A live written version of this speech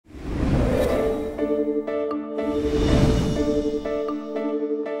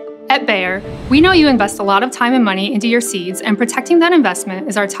At Bayer, we know you invest a lot of time and money into your seeds, and protecting that investment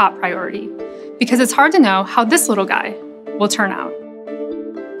is our top priority, because it's hard to know how this little guy will turn out.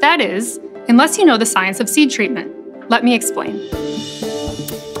 That is, unless you know the science of seed treatment. Let me explain.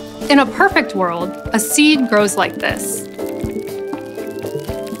 In a perfect world, a seed grows like this.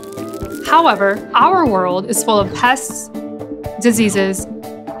 However, our world is full of pests, diseases,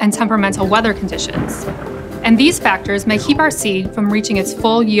 and temperamental weather conditions. And these factors may keep our seed from reaching its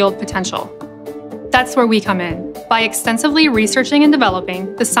full yield potential. That's where we come in, by extensively researching and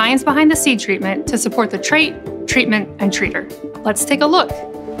developing the science behind the seed treatment to support the trait, treatment, and treater. Let's take a look.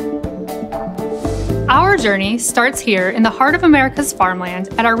 Our journey starts here in the heart of America's farmland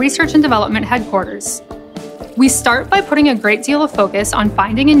at our research and development headquarters. We start by putting a great deal of focus on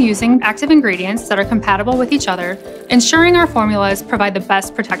finding and using active ingredients that are compatible with each other, ensuring our formulas provide the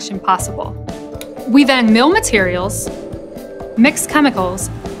best protection possible. We then mill materials, mix chemicals,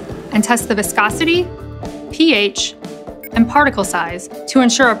 and test the viscosity, pH, and particle size to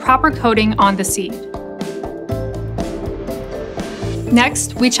ensure a proper coating on the seed.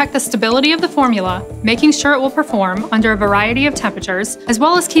 Next, we check the stability of the formula, making sure it will perform under a variety of temperatures, as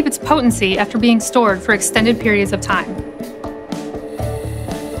well as keep its potency after being stored for extended periods of time.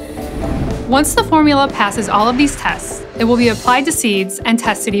 Once the formula passes all of these tests, it will be applied to seeds and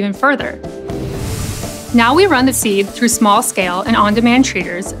tested even further. Now we run the seed through small-scale and on-demand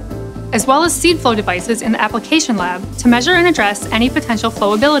treaters, as well as seed flow devices in the application lab to measure and address any potential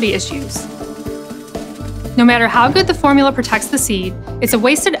flowability issues. No matter how good the formula protects the seed, it's a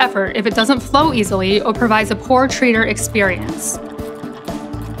wasted effort if it doesn't flow easily or provides a poor treater experience.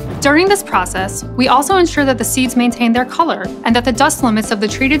 During this process, we also ensure that the seeds maintain their color and that the dust limits of the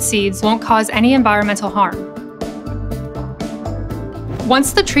treated seeds won't cause any environmental harm.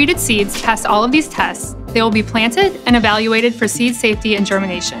 Once the treated seeds pass all of these tests, they will be planted and evaluated for seed safety and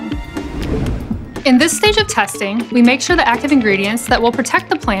germination. In this stage of testing, we make sure the active ingredients that will protect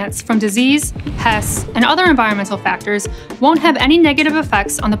the plants from disease, pests, and other environmental factors won't have any negative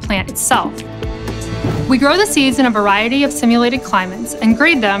effects on the plant itself. We grow the seeds in a variety of simulated climates and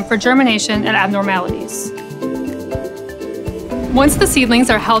grade them for germination and abnormalities. Once the seedlings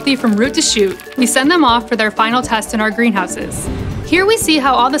are healthy from root to shoot, we send them off for their final test in our greenhouses. Here we see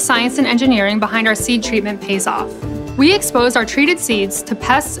how all the science and engineering behind our seed treatment pays off. We expose our treated seeds to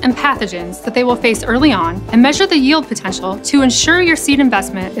pests and pathogens that they will face early on and measure the yield potential to ensure your seed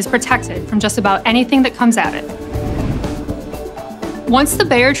investment is protected from just about anything that comes at it. Once the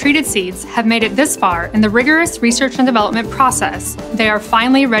Bayer treated seeds have made it this far in the rigorous research and development process, they are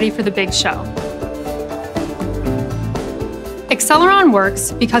finally ready for the big show. Acceleron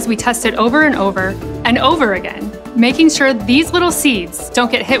works because we test it over and over again, making sure these little seeds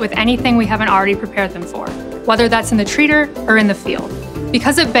don't get hit with anything we haven't already prepared them for, whether that's in the treater or in the field.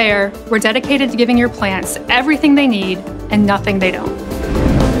 Because at Bayer, we're dedicated to giving your plants everything they need and nothing they don't.